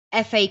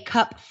FA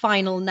Cup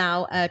final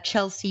now,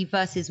 Chelsea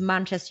versus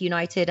Manchester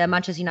United.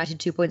 Manchester United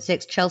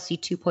 2.6, Chelsea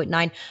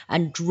 2.9,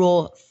 and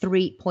draw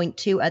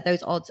 3.2.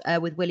 Those odds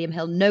with William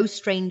Hill, no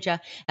stranger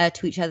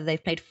to each other.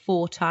 They've played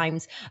 4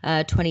 times,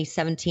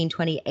 2017,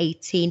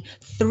 2018.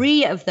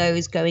 3 of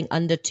those going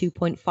under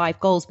 2.5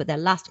 goals, but their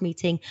last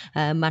meeting,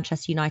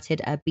 Manchester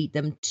United beat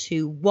them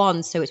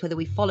 2-1. So it's whether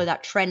we follow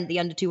that trend, the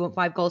under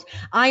 2.5 goals.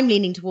 I'm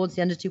leaning towards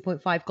the under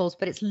 2.5 goals,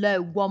 but it's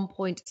low,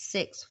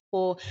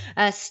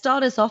 1.64.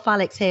 Start us off,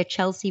 Alex, here.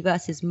 Chelsea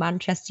versus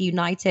Manchester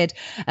United.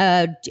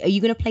 Are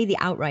you going to play the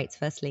outrights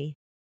firstly?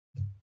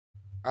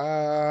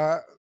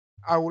 I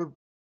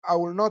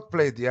will not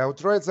play the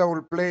outrights. I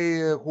will play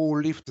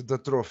who lift the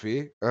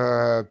trophy.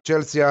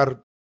 Chelsea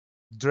are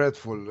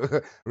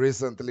dreadful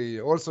recently.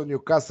 Also,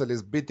 Newcastle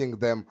is beating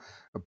them.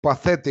 A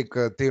pathetic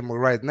team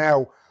right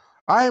now.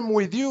 I'm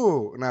with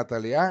you,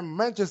 Natalie. I'm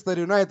Manchester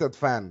United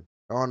fan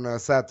on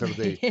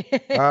Saturday.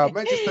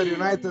 Manchester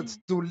United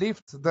to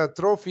lift the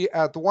trophy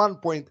at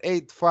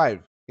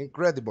 1.85.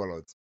 Incredible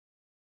odds.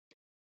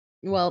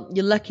 Well,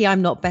 you're lucky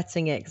I'm not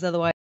betting it, because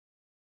otherwise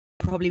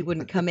I probably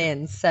wouldn't come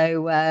in.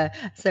 So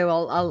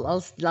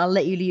I'll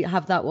let you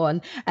have that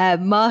one.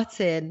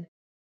 Martin,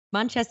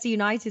 Manchester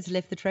United to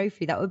lift the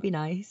trophy. That would be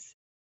nice.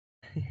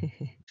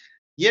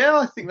 Yeah,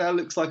 I think that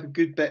looks like a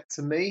good bet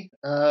to me.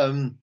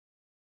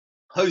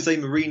 Jose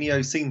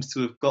Mourinho seems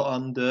to have got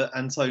under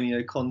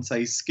Antonio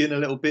Conte's skin a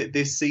little bit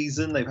this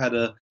season. They've had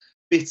a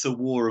bitter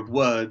war of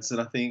words, and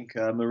I think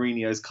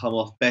Mourinho's come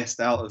off best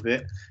out of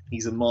it.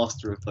 He's a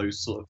master of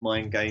those sort of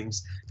mind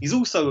games. He's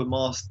also a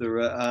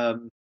master at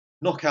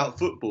knockout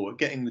football, at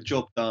getting the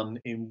job done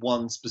in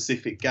one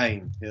specific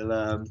game.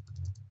 He'll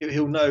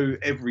know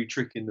every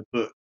trick in the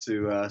book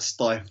to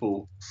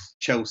stifle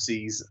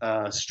Chelsea's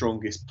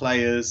strongest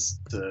players.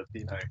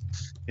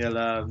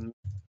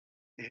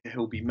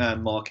 He'll be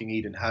man marking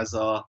Eden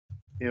Hazard.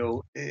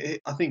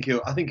 I think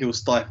he'll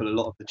stifle a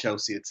lot of the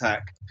Chelsea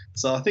attack.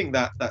 So I think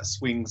that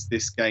swings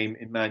this game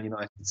in Man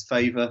United's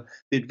favour.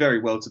 Did very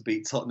well to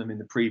beat Tottenham in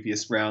the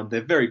previous round.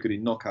 They're very good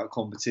in knockout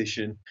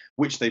competition,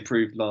 which they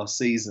proved last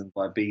season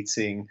by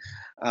beating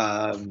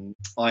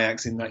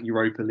Ajax in that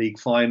Europa League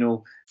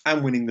final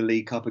and winning the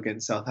League Cup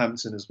against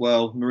Southampton as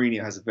well.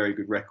 Mourinho has a very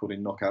good record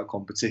in knockout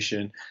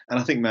competition, and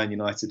I think Man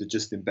United are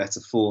just in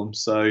better form.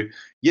 So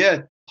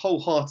yeah,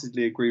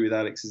 wholeheartedly agree with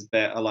Alex's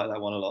bet. I like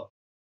that one a lot.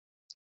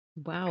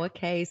 Wow.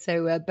 Okay.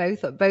 So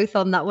both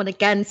on that one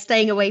again.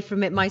 Staying away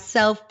from it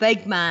myself.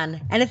 Big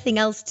man. Anything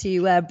else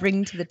to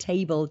bring to the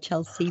table?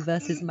 Chelsea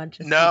versus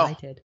Manchester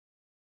United.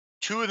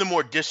 2 of the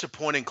more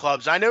disappointing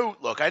clubs. I know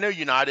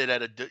United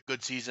had a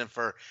good season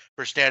for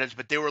standards,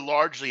 but they were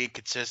largely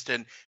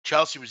inconsistent.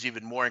 Chelsea was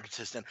even more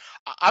inconsistent.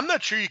 I'm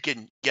not sure you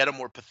can get a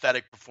more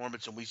pathetic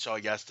performance than we saw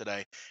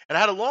yesterday. And I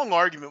had a long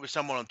argument with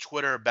someone on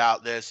Twitter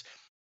about this.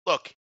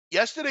 Look,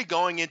 yesterday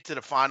going into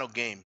the final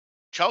game,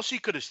 Chelsea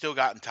could have still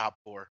gotten top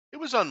 4. It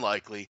was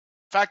unlikely.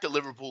 The fact that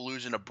Liverpool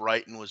losing to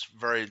Brighton was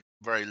very,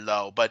 very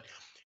low. But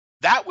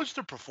that was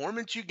the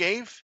performance you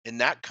gave in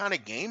that kind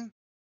of game?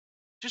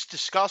 Just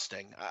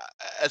disgusting.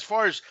 As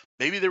far as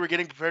maybe they were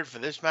getting prepared for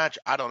this match,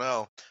 I don't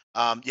know.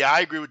 Yeah,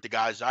 I agree with the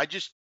guys.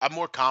 I'm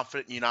more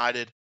confident in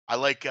United. I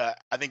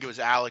think it was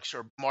Alex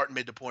or Martin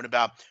made the point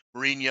about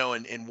Mourinho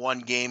and one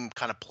game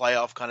kind of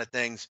playoff kind of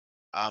things.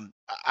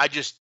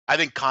 I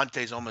think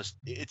Conte's almost,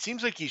 it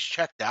seems like he's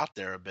checked out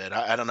there a bit.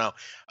 I don't know.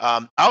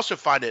 I also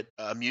find it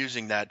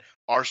amusing that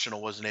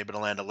Arsenal wasn't able to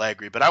land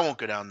Allegri, but I won't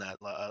go down that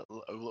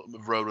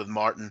road with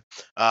Martin.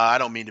 I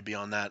don't mean to be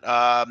on that.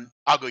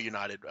 I'll go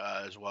United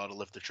as well to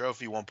lift the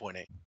trophy,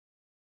 1.8.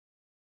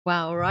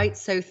 Wow. All right.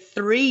 So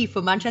 3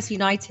 for Manchester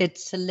United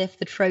to lift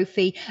the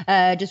trophy.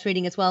 Just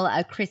reading as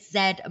well, Chris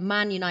Z,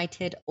 Man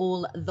United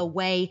all the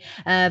way.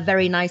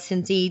 Very nice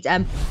indeed.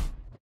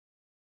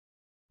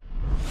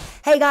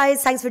 Hey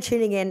guys, thanks for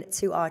tuning in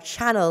to our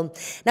channel.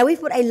 Now, we've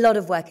put a lot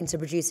of work into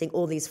producing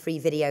all these free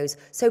videos,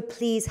 so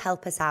please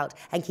help us out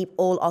and keep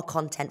all our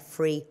content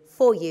free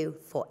for you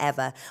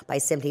forever by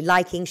simply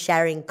liking,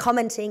 sharing,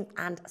 commenting,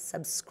 and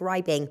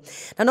subscribing.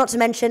 Now, not to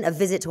mention, a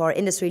visit to our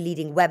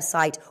industry-leading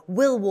website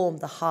will warm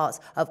the hearts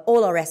of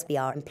all our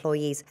SBR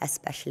employees,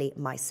 especially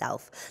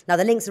myself. Now,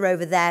 the links are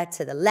over there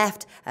to the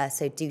left,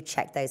 so do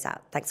check those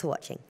out. Thanks for watching.